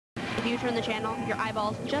If you turn the channel, your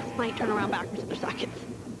eyeballs just might turn around backwards in their sockets.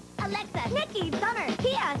 Alexa, Nikki, Summer,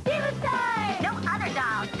 Tia, Diva Star! No other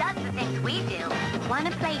doll does the things we do. Want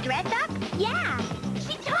to play dress up? Yeah.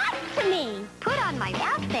 She talks to me. Put on my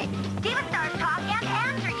outfit. Diva Stars talk and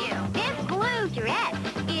answer you. This blue dress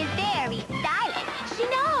is very stylish. She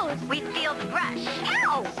knows. We steal the brush.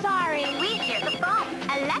 Ow! Sorry. We share the phone.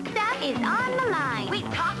 Alexa is on the line. We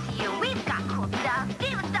talk to you. We've got cool stuff.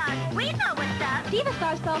 Diva Stars, we know what's up. Diva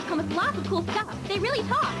Stars dolls come with lots of cool stuff. They really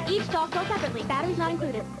talk. Each doll sold separately. Batteries not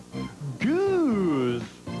included. Goose.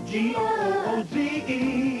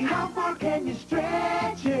 G-O-O-Z-E. How far can you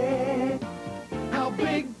stretch it? How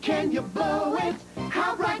big can you blow it?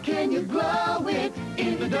 How bright can you glow it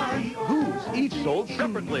in the dark? Who's each sold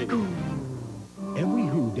separately. Every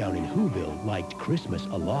Who down in Whoville liked Christmas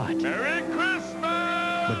a lot. Merry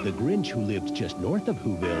Christmas! But the Grinch who lived just north of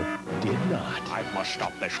Whoville did not. I must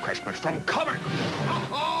stop this Christmas from coming.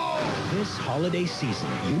 This holiday season,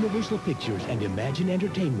 Universal Pictures and Imagine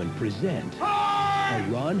Entertainment present a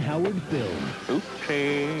Ron Howard film.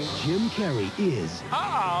 Okay. Jim Carrey is...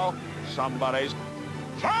 Uh-oh. Somebody's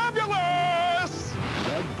fabulous!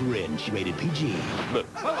 The Grinch, rated PG.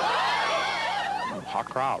 Hot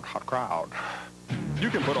crowd, hot crowd. You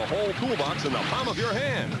can put a whole toolbox in the palm of your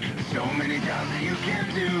hand. So many jobs that you can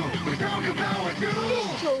do with Tonka Power Tools.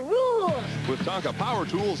 Digital rules. With Tonka Power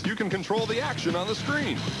Tools, you can control the action on the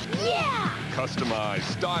screen. Yeah. Customize,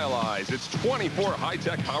 stylize. It's 24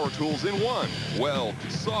 high-tech power tools in one. Weld,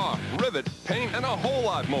 saw, rivet, paint, and a whole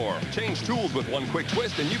lot more. Change tools with one quick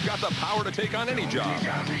twist, and you've got the power to take on any job.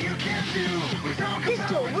 Jobs that you can do with Tonka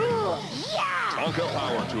Digital Power rules. Yeah. Tonka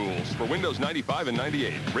Power Tools for Windows 95 and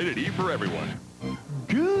 98. Rated E for everyone.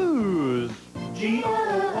 Goose.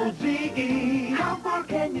 G-O-O-Z-E. How far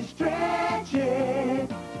can you stretch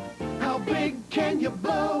it? How big can you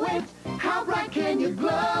blow it? How bright can you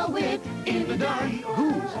glow it in the dark?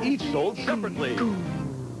 Who's each sold separately.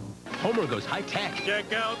 Homer goes high-tech.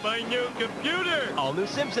 Check out my new computer. All new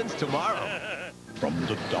Simpsons tomorrow. From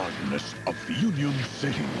the darkness of Union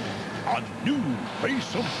City, a new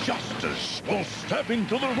face of justice will step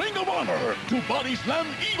into the Ring of Honor to body slam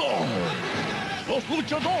evil. Los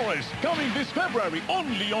Luchadores, coming this February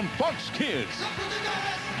only on Fox Kids.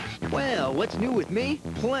 Well, what's new with me?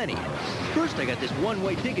 Plenty. First, I got this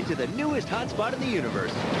one-way ticket to the newest hotspot in the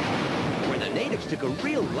universe, where the natives took a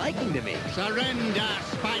real liking to me. Surrender,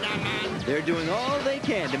 Spider-Man. They're doing all they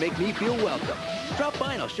can to make me feel welcome. Drop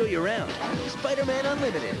by and I'll show you around. Spider-Man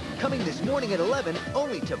Unlimited, coming this morning at 11,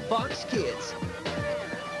 only to Fox Kids.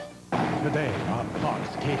 Today on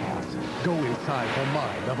Fox Kids, go inside the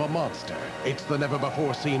mind of a monster. It's the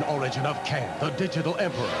never-before-seen origin of Ken, the digital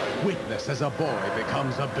emperor. Witness as a boy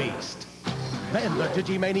becomes a beast. Then the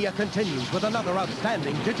Digimania continues with another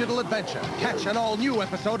outstanding digital adventure. Catch an all-new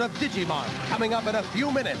episode of Digimon, coming up in a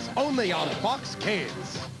few minutes, only on Fox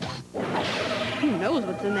Kids. Who knows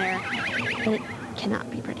what's in there? But it cannot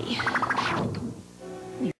be pretty.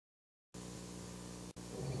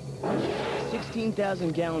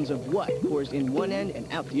 16,000 gallons of what pours in one end and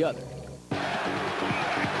out the other?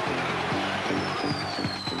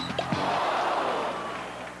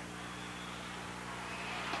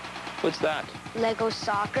 What's that? Lego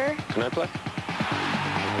soccer. Can I play?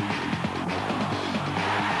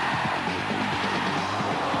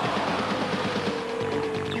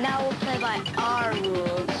 Now we'll play by our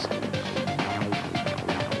rules.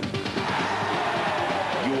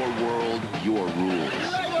 Your world, your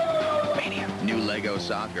rules. Mania. New Lego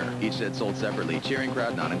soccer. Each set sold separately. Cheering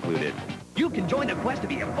crowd not included. You can join the quest to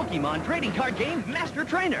be a Pokemon trading card game Master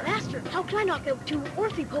Trainer. Master, how can I knock out 2 or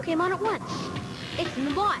 3 Pokemon at once? It's in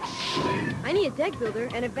the box. I need a deck builder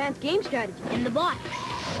and advanced game strategy. In the box.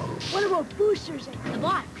 What about boosters in the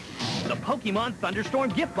box? The Pokemon Thunderstorm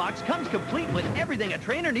gift box comes complete with everything a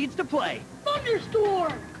trainer needs to play.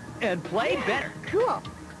 Thunderstorm! And play better. Cool.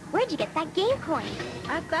 Where'd you get that game coin?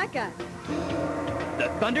 Ask that guy. The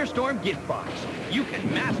Thunderstorm gift box. You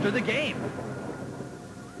can master the game.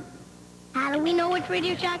 How do we know which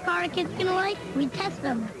Radio Shack car a kid's gonna like? We test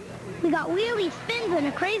them. We got wheelie spins and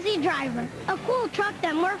a crazy driver. A cool truck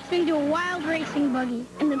that morphs into a wild racing buggy.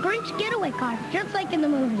 And the Grinch getaway car, just like in the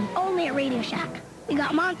movie, only at Radio Shack. We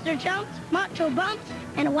got monster jumps, macho bumps,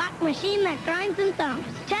 and a whack machine that grinds and thumps.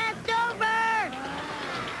 Test over!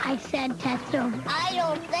 I said test over. I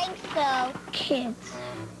don't think so. Kids.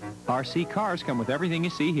 RC cars come with everything you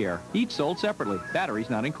see here, each sold separately, batteries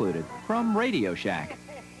not included. From Radio Shack.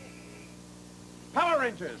 Power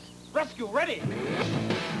Rangers, rescue ready.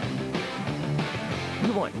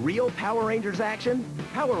 You want real Power Rangers action?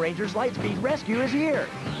 Power Rangers Lightspeed Rescue is here.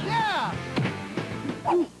 Yeah!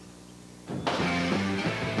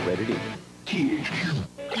 Ready to eat.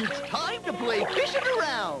 It's time to play fishing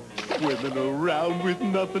around. Swimming around with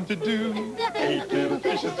nothing to do. 8 little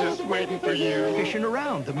fishes just waiting for you. Fishing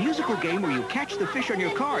Around, the musical game where you catch the fish on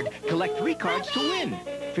your card. Collect 3 cards to win.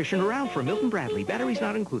 Fishing Around from Milton Bradley. Batteries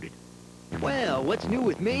not included. Well, what's new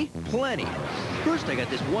with me? Plenty. First, I got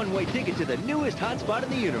this one-way ticket to the newest hotspot in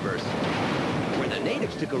the universe, where the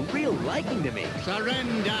natives took a real liking to me.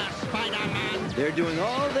 Surrender, Spider-Man. They're doing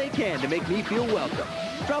all they can to make me feel welcome.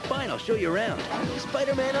 Drop by and I'll show you around.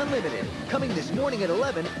 Spider-Man Unlimited, coming this morning at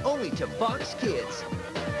 11, only to Fox Kids.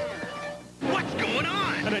 What's going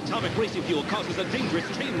on? An atomic racing fuel causes a dangerous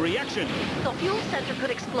chain reaction. The fuel sensor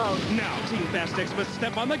could explode. Now, Team Fast X must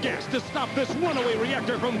step on the gas to stop this runaway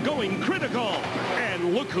reactor from going critical.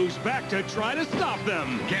 And look who's back to try to stop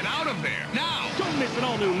them. Get out of there, now! Don't miss an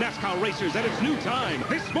all-new NASCAR Racers at its new time.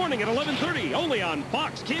 This morning at 11:30, only on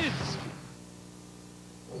Fox Kids.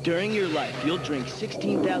 During your life, you'll drink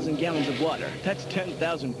 16,000 gallons of water. That's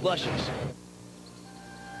 10,000 flushes.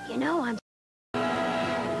 You know, I'm...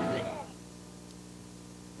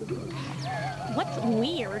 What's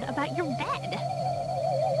weird about your bed?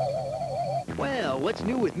 Well, what's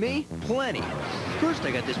new with me? Plenty. First, I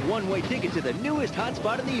got this one-way ticket to the newest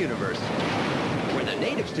hotspot in the universe, where the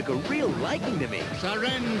natives took a real liking to me.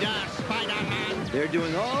 Surrender, Spider-Man. They're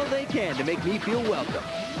doing all they can to make me feel welcome.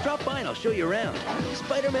 Drop by and I'll show you around.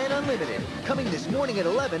 Spider-Man Unlimited, coming this morning at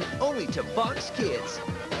 11, only to Fox Kids.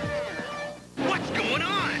 What's going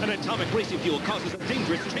on? An atomic racing fuel causes a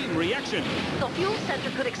dangerous chain reaction. The fuel sensor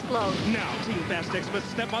could explode. Now, Team Fast X must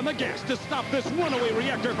step on the gas to stop this runaway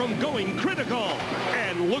reactor from going critical.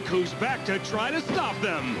 And look who's back to try to stop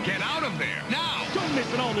them. Get out of there, now! Don't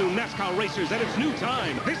miss an all-new NASCAR Racers at its new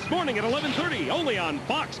time. This morning at 11:30, only on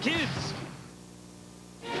Fox Kids.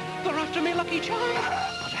 They're after me, Lucky Charms.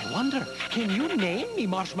 But I wonder, can you name me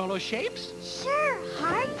marshmallow shapes? Sure,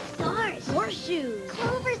 hearts, stars, horseshoes,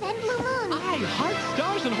 clovers, and blue moons. Aye, hearts,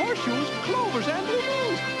 stars, and horseshoes, clovers, and blue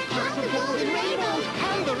moons. Lots of golden rainbows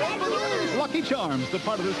And the red balloons. Lucky Charms, the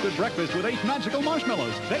part of this good breakfast with 8 magical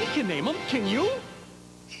marshmallows. They can name them. Can you?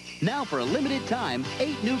 Now for a limited time,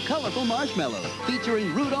 8 new colorful marshmallows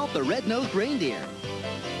featuring Rudolph the Red-Nosed Reindeer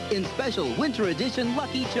in special winter edition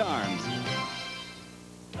Lucky Charms.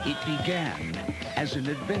 It began as an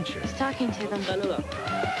adventure. He's talking to them.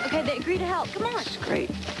 Okay, they agree to help. Come on. It's great.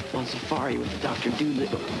 On safari with Dr.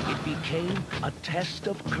 Doolittle. It became a test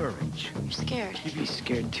of courage. I'm scared. You'd be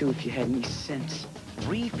scared too if you had any sense.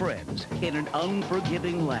 3 friends in an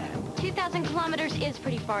unforgiving land. 2,000 kilometers is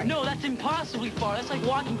pretty far. No, that's impossibly far. That's like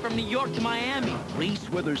walking from New York to Miami. Reese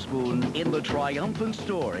Witherspoon in the triumphant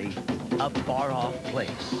story, A Far-Off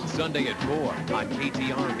Place. Sunday at 4 on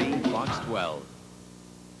KTRV Fox 12.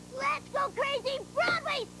 Let's go crazy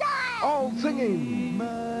Broadway style! All singing.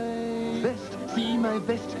 My vest, see my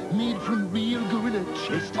vest, made from real gorilla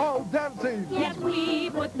chest. All dancing. Yes,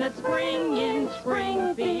 we put the spring in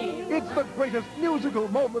Springfield. It's the greatest musical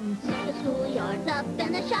moments. The schoolyard's up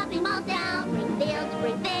and the shopping mall's down. Springfield,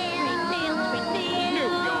 Springfield. Springfield,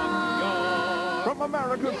 Springfield. From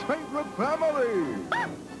America's favorite family.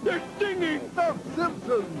 They're singing The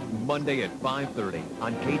Simpsons. Monday at 5:30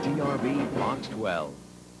 on KTRV Fox 12.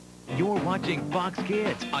 You're watching Fox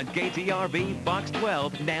Kids on KTRV Fox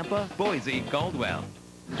 12, Nampa, Boise, Caldwell.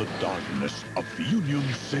 The darkness of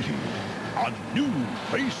Union City. A new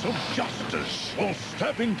face of justice will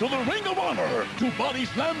step into the ring of honor to body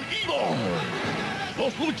slam evil.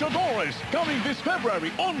 Los Luchadores, coming this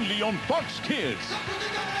February only on Fox Kids.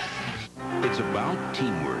 It's about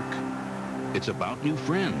teamwork. It's about new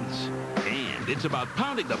friends. And it's about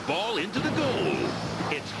pounding the ball into the goal.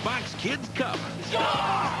 It's Fox Kids Cup.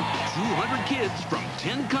 200 kids from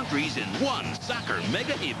 10 countries in one soccer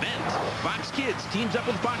mega event. Fox Kids teams up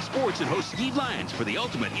with Fox Sports and hosts Steve Lyons for the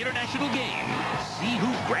ultimate international game. See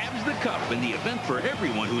who grabs the cup in the event for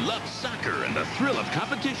everyone who loves soccer and the thrill of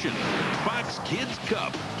competition. Fox Kids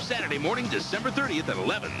Cup, Saturday morning, December 30th at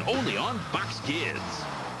 11, only on Fox Kids.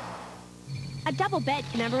 A double bed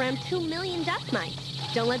can have around 2 million dust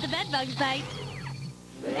mites. Don't let the bed bugs bite.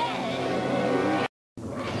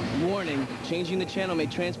 Warning, changing the channel may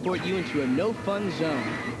transport you into a no-fun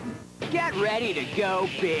zone. Get ready to go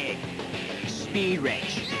big. Speed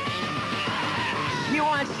Race. You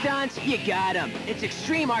want stunts? You got them. It's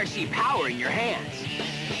extreme RC power in your hands.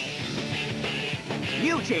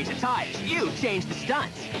 You change the tires. You change the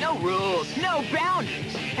stunts. No rules, no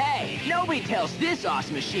boundaries. Hey, nobody tells this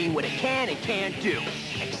awesome machine what it can and can't do,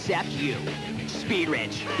 except you. Speed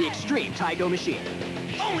Wrench, the extreme Tyco machine.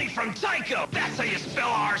 Only from Tyco. That's how you spell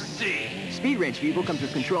RC. Speed Wrench vehicle comes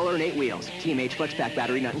with controller and 8 wheels. TMH Flex Pack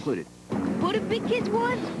battery not included. What do big kids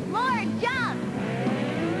want? More jump.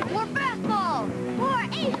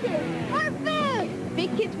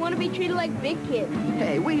 Big kids want to be treated like big kids.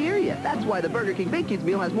 Hey, we hear you. That's why the Burger King Big Kids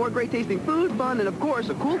meal has more great tasting food, fun, and of course,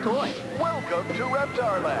 a cool toy. Welcome to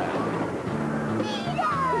Reptar Land.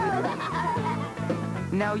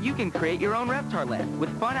 Now you can create your own Reptar Land with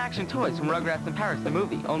fun action toys from Rugrats in Paris, the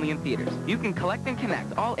movie, only in theaters. You can collect and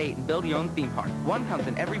connect all 8 and build your own theme park. One comes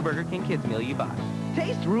in every Burger King Kids meal you buy.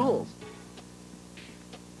 Taste rules.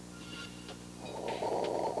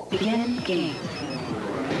 Begin game.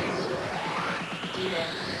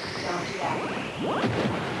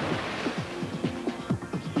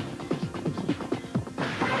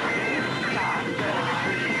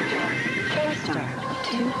 Star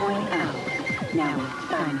 2.0. Now,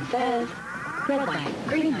 sign says, red light,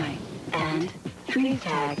 green light, and freeze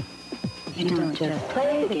tag. You don't just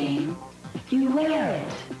play the game, you wear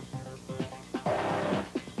it.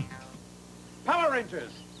 Power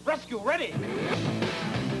Rangers, rescue ready!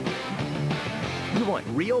 You want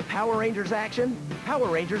real Power Rangers action? Power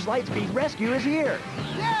Rangers Lightspeed Rescue is here.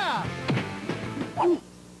 Yeah!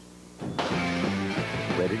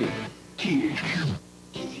 Ready to... Is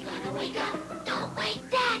he gonna wake up? Don't wake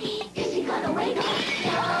Daddy! Is he gonna wake up?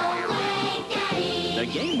 Don't wake Daddy! The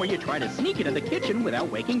game where you try to sneak into the kitchen without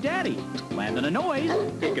waking Daddy. Land on a noise,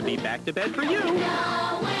 it could be back to bed for you.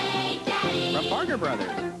 Don't wake Daddy! From Parker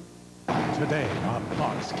Brothers. Today on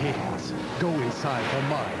Fox Kids, go inside the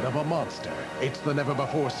mind of a monster. It's the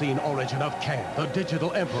never-before-seen origin of Ken, the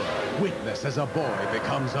digital emperor. Witness as a boy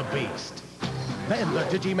becomes a beast. Then the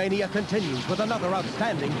Digimania continues with another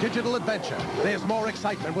outstanding digital adventure. There's more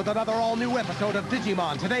excitement with another all-new episode of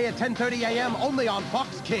Digimon today at 10:30 a.m. only on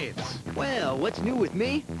Fox Kids. Well, what's new with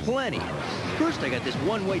me? Plenty. First, I got this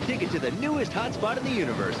one-way ticket to the newest hotspot in the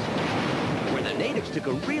universe, where the natives took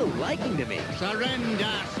a real liking to me.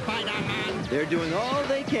 Surrender, Spider-Man! They're doing all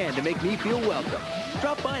they can to make me feel welcome.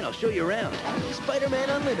 Drop by and I'll show you around. Spider-Man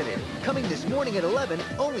Unlimited, coming this morning at 11,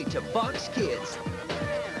 only to Fox Kids.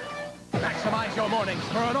 Maximize your mornings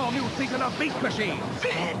for an all-new season of Beast Machines.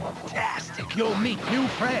 Fantastic. You'll meet new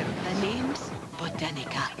friends. The name's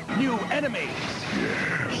Botanica. New enemies.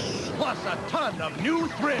 Yes. Plus a ton of new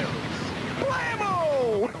thrills.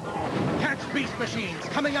 Blammo! Catch Beast Machines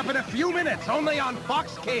coming up in a few minutes only on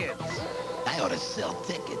Fox Kids. I ought to sell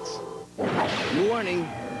tickets. Warning,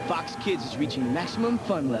 Fox Kids is reaching maximum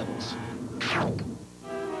fun levels.